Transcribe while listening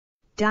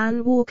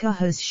Dan Walker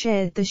has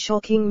shared the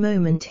shocking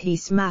moment he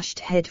smashed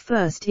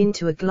headfirst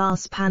into a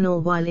glass panel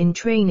while in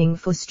training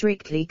for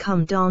Strictly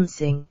Come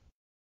Dancing.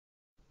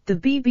 The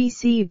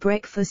BBC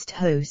Breakfast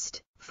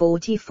host,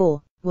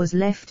 44, was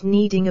left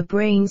needing a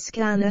brain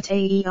scan at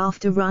AE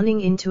after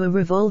running into a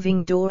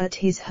revolving door at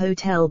his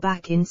hotel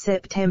back in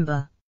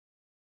September.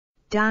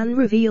 Dan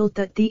revealed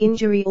that the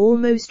injury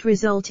almost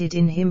resulted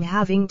in him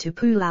having to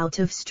pull out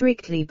of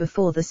Strictly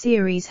before the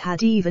series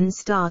had even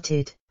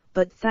started,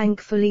 but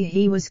thankfully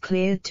he was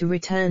cleared to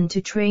return to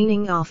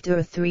training after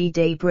a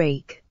 3-day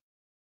break.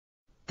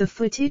 The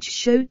footage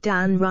showed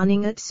Dan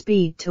running at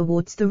speed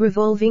towards the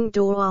revolving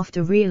door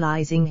after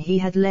realizing he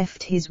had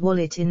left his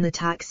wallet in the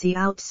taxi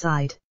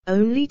outside,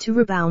 only to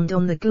rebound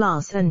on the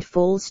glass and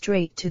fall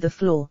straight to the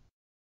floor.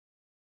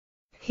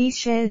 He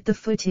shared the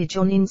footage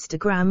on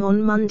Instagram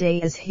on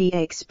Monday as he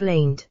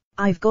explained,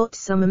 "I've got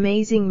some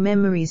amazing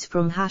memories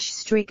from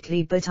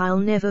Strictly, but I'll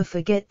never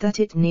forget that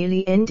it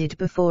nearly ended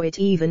before it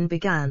even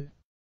began."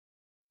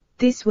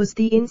 This was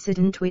the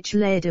incident which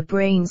led a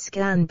brain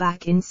scan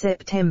back in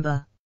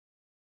September.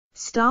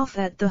 "Staff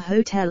at the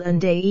hotel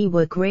and AE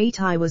were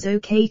great. I was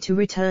okay to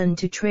return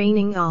to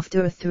training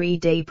after a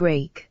 3-day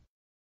break.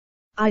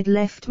 I'd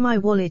left my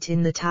wallet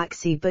in the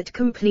taxi but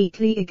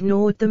completely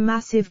ignored the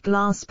massive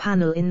glass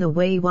panel in the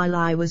way while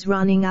I was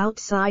running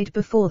outside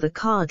before the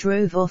car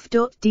drove off."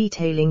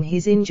 Detailing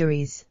his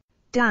injuries,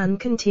 Dan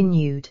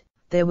continued,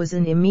 "There was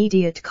an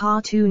immediate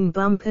cartoon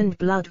bump and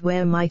blood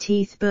where my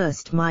teeth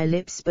burst my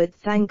lips, but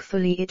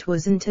thankfully it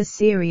wasn't as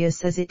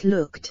serious as it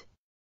looked.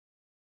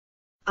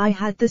 I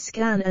had the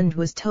scan and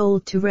was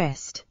told to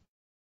rest."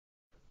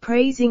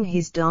 Praising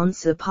his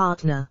dancer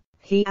partner,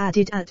 he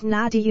added,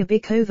 "Nadia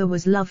Bykova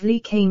was lovely,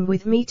 came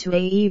with me to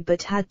AE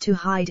but had to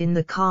hide in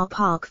the car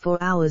park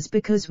for hours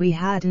because we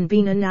hadn't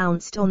been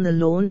announced on the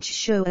launch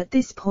show at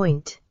this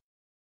point."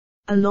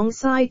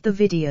 Alongside the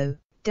video,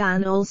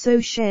 Dan also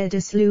shared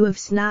a slew of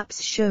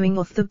snaps showing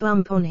off the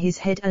bump on his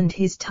head and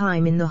his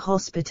time in the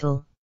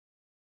hospital.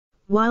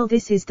 While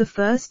this is the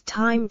first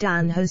time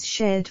Dan has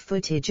shared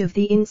footage of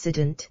the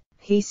incident,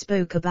 he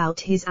spoke about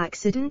his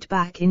accident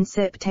back in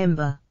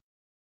September.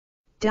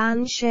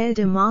 Dan shared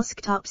a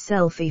masked-up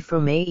selfie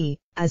from AE,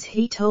 as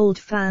he told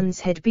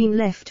fans had been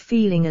left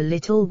feeling a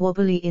little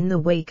wobbly in the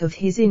wake of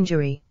his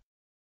injury.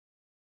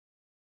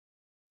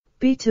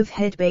 Bit of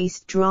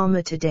head-based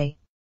drama today.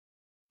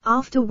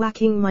 "After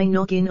whacking my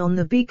noggin on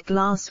the big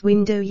glass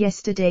window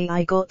yesterday,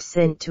 I got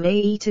sent to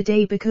AE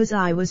today because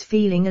I was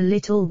feeling a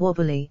little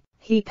wobbly,"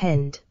 he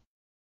penned.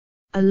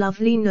 "A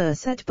lovely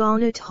nurse at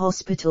Barnet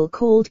Hospital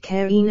called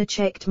Karina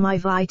checked my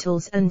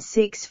vitals and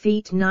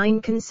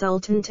 6'9"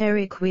 consultant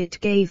Eric Witt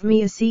gave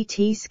me a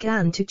CT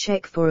scan to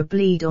check for a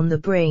bleed on the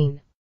brain.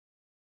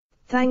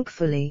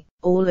 Thankfully,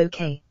 all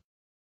okay.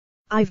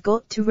 I've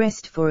got to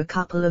rest for a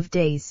couple of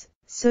days,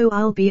 so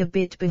I'll be a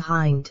bit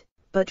behind,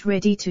 but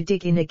ready to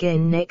dig in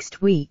again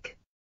next week."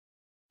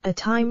 A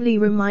timely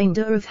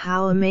reminder of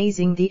how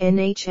amazing the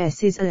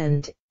NHS is,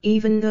 and,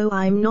 even though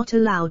I'm not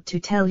allowed to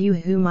tell you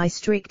who my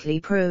Strictly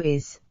Pro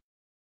is,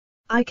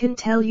 I can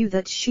tell you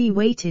that she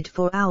waited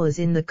for hours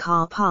in the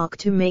car park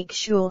to make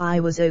sure I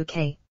was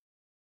okay.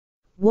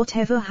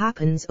 Whatever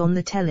happens on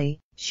the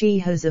telly, she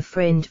has a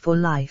friend for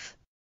life.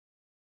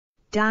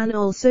 Dan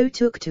also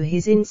took to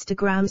his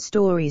Instagram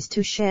stories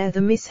to share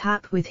the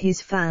mishap with his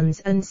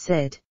fans and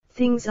said,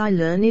 "Things I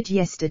learned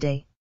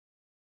yesterday.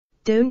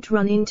 Don't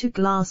run into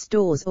glass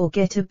doors or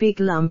get a big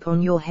lump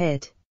on your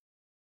head."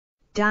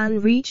 Dan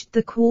reached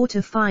the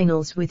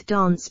quarter-finals with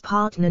dance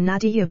partner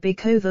Nadia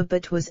Bykova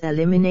but was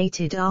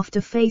eliminated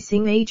after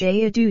facing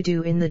AJ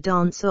Adudu in the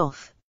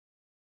dance-off.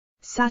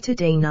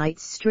 Saturday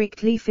night's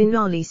Strictly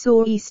finale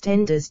saw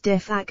EastEnders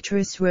deaf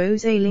actress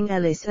Rose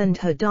Ayling-Ellis and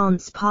her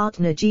dance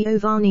partner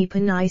Giovanni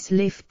Pernice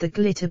lift the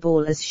glitter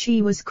ball as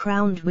she was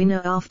crowned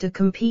winner after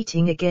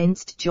competing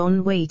against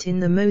John Waite in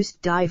the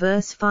most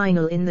diverse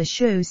final in the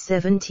show's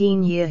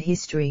 17-year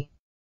history.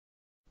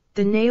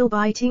 The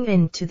nail-biting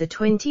end to the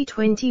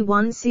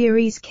 2021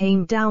 series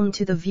came down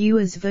to the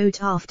viewers'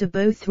 vote after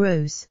both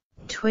Rose,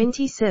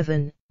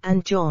 27,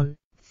 and John,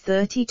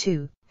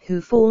 32, who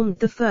formed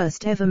the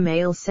first-ever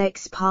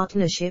male-sex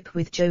partnership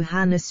with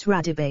Johannes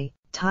Radebe,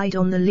 tied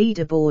on the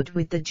leaderboard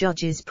with the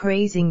judges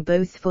praising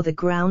both for the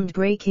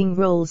groundbreaking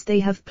roles they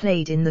have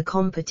played in the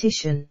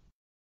competition.